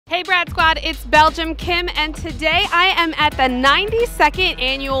Hey Brad Squad, it's Belgium Kim, and today I am at the 92nd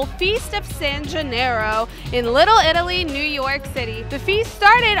annual Feast of San Gennaro in Little Italy, New York City. The feast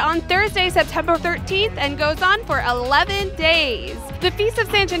started on Thursday, September 13th and goes on for 11 days. The Feast of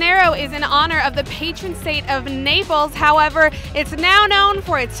San Gennaro is in honor of the patron saint of Naples. However, it's now known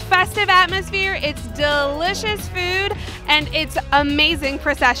for its festive atmosphere, its delicious food, and its amazing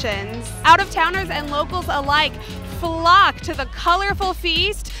processions. Out-of-towners and locals alike flock to the colorful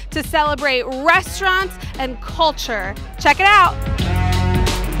feast to celebrate restaurants and culture. Check it out.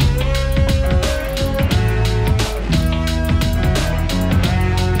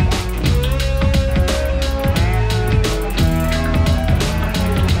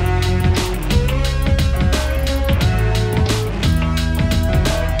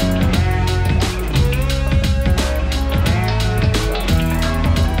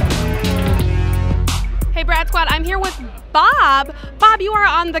 Hey Brad Squad, I'm here with Bob. Bob, you are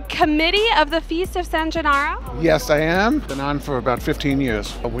on the committee of the Feast of San Gennaro? Yes, I am. Been on for about 15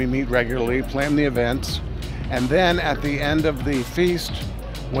 years. We meet regularly, plan the events, and then at the end of the feast,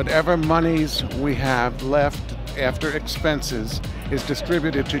 whatever monies we have left after expenses is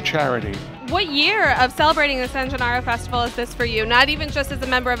distributed to charity. What year of celebrating the San Gennaro Festival is this for you? Not even just as a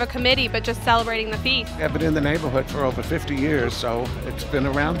member of a committee, but just celebrating the feast. I've been in the neighborhood for over 50 years, so it's been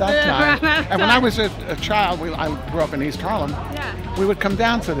around that time. And when I was a child, I grew up in East Harlem, we would come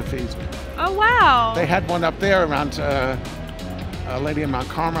down for the feast. Oh, wow. They had one up there around a lady in Mount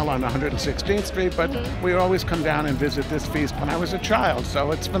Carmel on 116th Street, but we always come down and visit this feast when I was a child,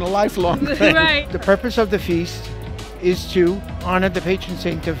 so it's been a lifelong thing. Right. The purpose of the feast is to honor the patron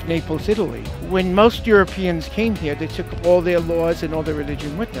saint of Naples, Italy. When most Europeans came here, they took all their laws and all their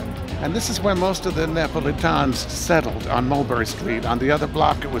religion with them. And this is where most of the Neapolitans settled, on Mulberry Street. On the other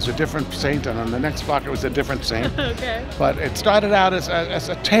block, it was a different saint, and on the next block, it was a different saint. Okay. But it started out as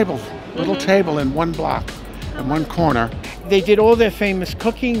a table, little table in one block, in one corner. They did all their famous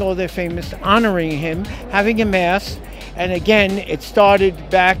cooking, all their famous honoring him, having a mass. And again, it started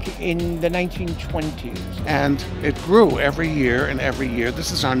back in the 1920s. And it grew every year and every year.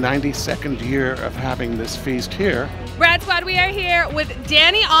 This is our 92nd year of having this feast here. Brad Squad, we are here with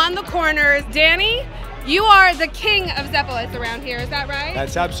Danny on the corners. Danny, you are the king of Zeppolis around here, is that right?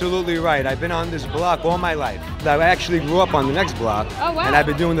 That's absolutely right. I've been on this block all my life. I actually grew up on the next block. Oh, wow. And I've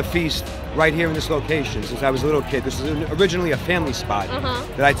been doing the feast right here in this location since I was a little kid. This is originally a family spot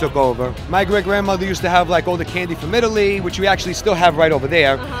that I took over. My great-grandmother used to have like all the candy from Italy, which we actually still have right over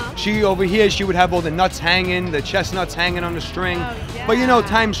there. She over here, she would have all the nuts hanging, the chestnuts hanging on the string. Oh, yeah. But you know,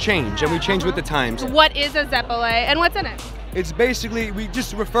 times change and we change with the times. What is a zeppole and what's in it? It's basically, we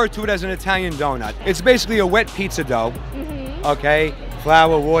just refer to it as an Italian donut. It's basically a wet pizza dough, okay?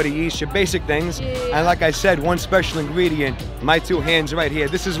 Flour, water, yeast, your basic things. And like I said, one special ingredient, my two hands right here.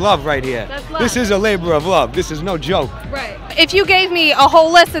 This is love right here. That's love. This is a labor of love. This is no joke. Right. If you gave me a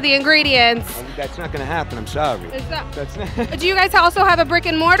whole list of the ingredients. That's not gonna happen, I'm sorry. That's not. Do you guys also have a brick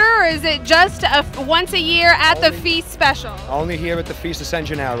and mortar, or is it just once a year at the feast special? Only here at the Feast of San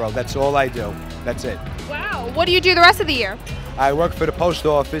Gennaro. That's all I do. That's it. Wow. What do you do the rest of the year? I work for the post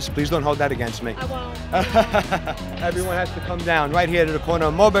office. Please don't hold that against me. I won't. Everyone has to come down right here to the corner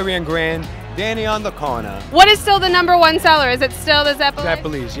of Mulberry and Grand. Danny on the corner. What is still the #1 seller? Is it still the Zeppole?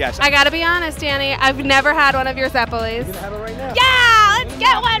 Zeppolis, yes. I gotta be honest, Danny. I've never had one of your Zeppoles. You're gonna have it right now. Yeah, let's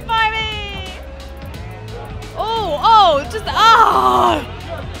get one for me. Oh, just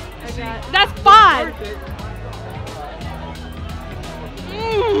that's fun.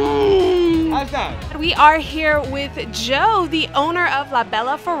 How's that? We are here with Joe, the owner of La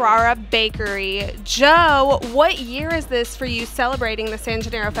Bella Ferrara Bakery. Joe, what year is this for you celebrating the San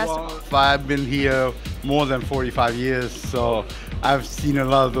Gennaro Festival? Well, I've been here more than 45 years, so I've seen a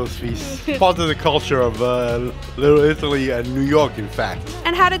lot of those feasts. Part of the culture of Little Italy and New York, in fact.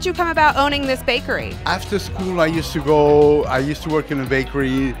 And how did you come about owning this bakery? After school, I used to work in a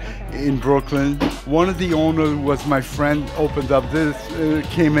bakery in Brooklyn. One of the owners was my friend, opened up this,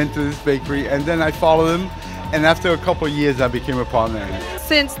 came into this bakery, and then I followed him. And after a couple of years, I became a partner.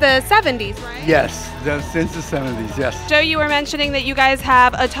 Since the 70s, right? Yes, since the 70s, yes. Joe, you were mentioning that you guys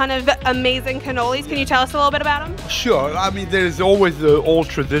have a ton of amazing cannolis. Can you tell us a little bit about them? Sure. I mean, there's always the old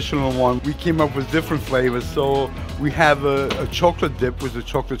traditional one. We came up with different flavors. So we have a chocolate dip with a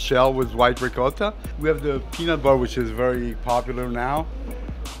chocolate shell with white ricotta. We have the peanut butter, which is very popular now.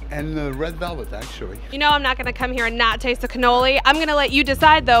 And the red velvet, actually. You know I'm not going to come here and not taste the cannoli. I'm going to let you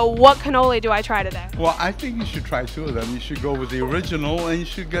decide, though, what cannoli do I try today? Well, I think you should try two of them. You should go with the original and you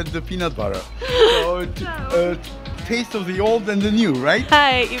should get the peanut butter. So, taste of the old and the new, right?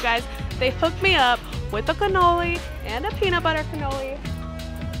 Hi, you guys. They hooked me up with a cannoli and a peanut butter cannoli.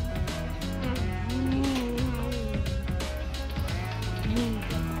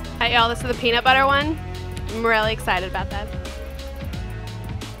 right, y'all, this is the peanut butter one. I'm really excited about that.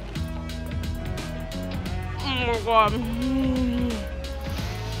 Oh my God.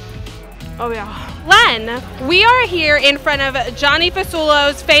 Oh yeah. Len, we are here in front of Johnny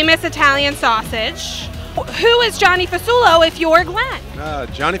Fasulo's famous Italian sausage. Who is Johnny Fasulo if you're Glenn?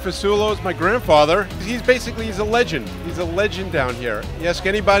 Johnny Fasulo is my grandfather. He's a legend. He's a legend down here. You ask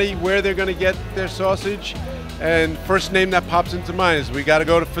anybody where they're going to get their sausage, and first name that pops into mind is we got to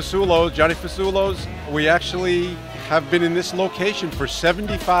go to Fasulo's, Johnny Fasulo's. We actually have been in this location for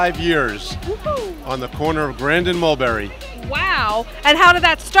 75 years. Woo-hoo. On the corner of Grand and Mulberry. Wow. And how did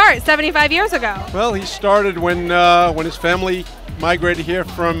that start 75 years ago? Well, he started when his family migrated here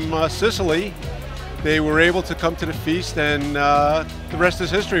from Sicily. They were able to come to the feast, and the rest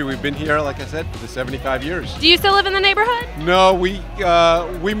is history. We've been here, like I said, for the 75 years. Do you still live in the neighborhood? No,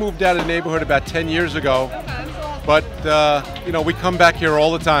 we moved out of the neighborhood about 10 years ago. Okay. But, you know, we come back here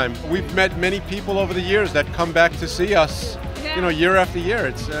all the time. We've met many people over the years that come back to see us, you know, year after year.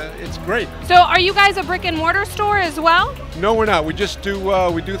 It's great. So are you guys a brick and mortar store as well? No, we're not. We just do,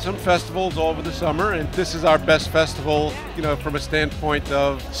 we do some festivals all over the summer, and this is our best festival, you know, from a standpoint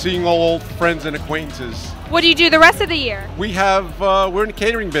of seeing all old friends and acquaintances. What do you do the rest of the year? We have, we're in the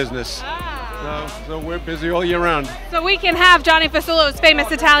catering business. So we're busy all year round. So we can have Johnny Fasulo's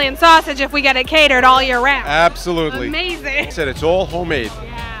famous Italian sausage if we get it catered all year round. Absolutely. Amazing. Like I said, it's all homemade.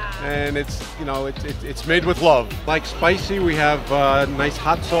 Yeah. And it's, you know, it's made with love. Like spicy, we have nice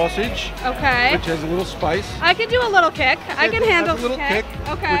hot sausage. Okay. Which has a little spice. I can do a little kick. I can handle a little kick.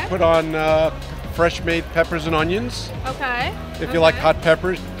 Okay. We put on fresh made peppers and onions. Okay. If you like hot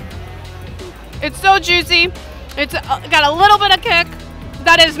peppers. It's so juicy. It's got a little bit of kick.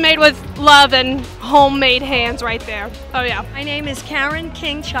 That is made with love and homemade hands right there. Oh yeah. My name is Karen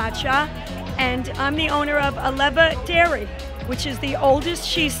King Chacha, and I'm the owner of Aleva Dairy, which is the oldest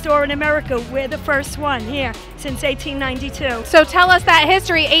cheese store in America. We're the first one here since 1892. So tell us that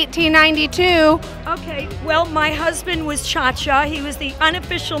history, 1892. Okay, well, my husband was Chacha. He was the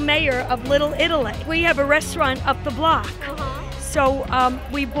unofficial mayor of Little Italy. We have a restaurant up the block. So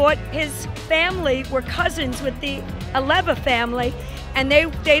we bought, his family were cousins with the Aleva family, and they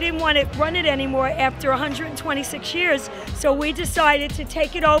didn't want to run it anymore after 126 years. So we decided to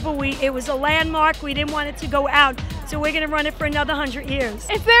take it over. It was a landmark. We didn't want it to go out. So we're going to run it for another 100 years.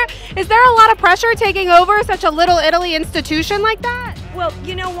 Is there a lot of pressure taking over such a Little Italy institution like that? Well,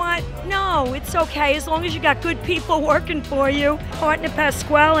 you know what? No, it's okay as long as you got good people working for you. Partner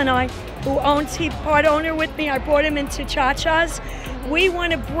Pasquale and I, he's part owner with me. I brought him into Chacha's. We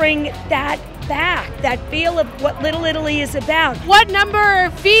want to bring that back, that feel of what Little Italy is about. What number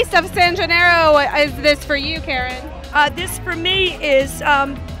Feast of San Gennaro is this for you, Karen? This for me is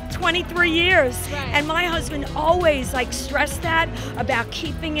 23 years. Right. And my husband always stressed that about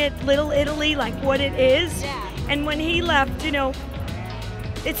keeping it Little Italy like what it is. Yeah. And when he left, you know,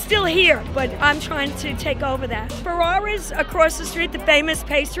 it's still here, but I'm trying to take over that. Ferrara's across the street, the famous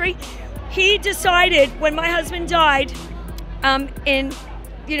pastry. He decided when my husband died, in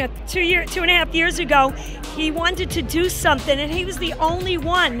 2.5 years ago, he wanted to do something, and he was the only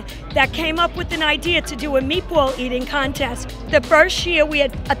one that came up with an idea to do a meatball eating contest. The first year we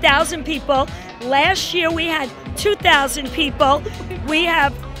had 1,000 people. Last year we had 2,000 people. We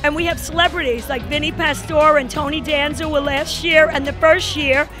have celebrities like Vinnie Pastore and Tony Danza were last year and the first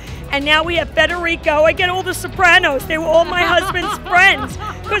year. And now we have Federico. I get all the Sopranos. They were all my husband's friends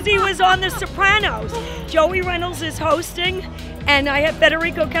because he was on the Sopranos. Joey Reynolds is hosting, and I have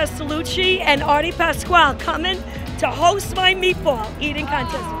Federico Castellucci and Artie Pasquale coming to host my meatball eating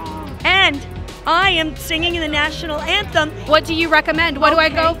contest. And I am singing the national anthem. What do you recommend? What do I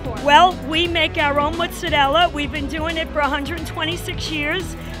go for? Well, we make our own mozzarella. We've been doing it for 126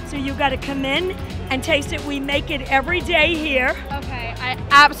 years. So you got to come in and taste it. We make it every day here. Okay, I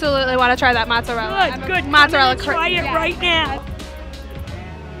absolutely want to try that mozzarella. Good. Mozzarella. Try it right now.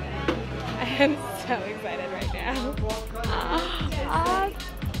 I am so excited right now.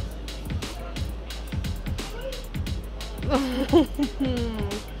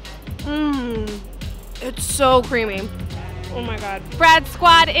 It's so creamy. Oh my God. Brad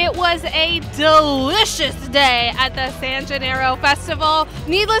Squad, it was a delicious day at the San Gennaro Festival.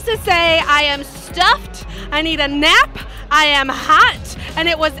 Needless to say, I am stuffed, I need a nap, I am hot, and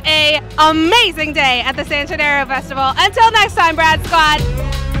it was an amazing day at the San Gennaro Festival. Until next time, Brad Squad.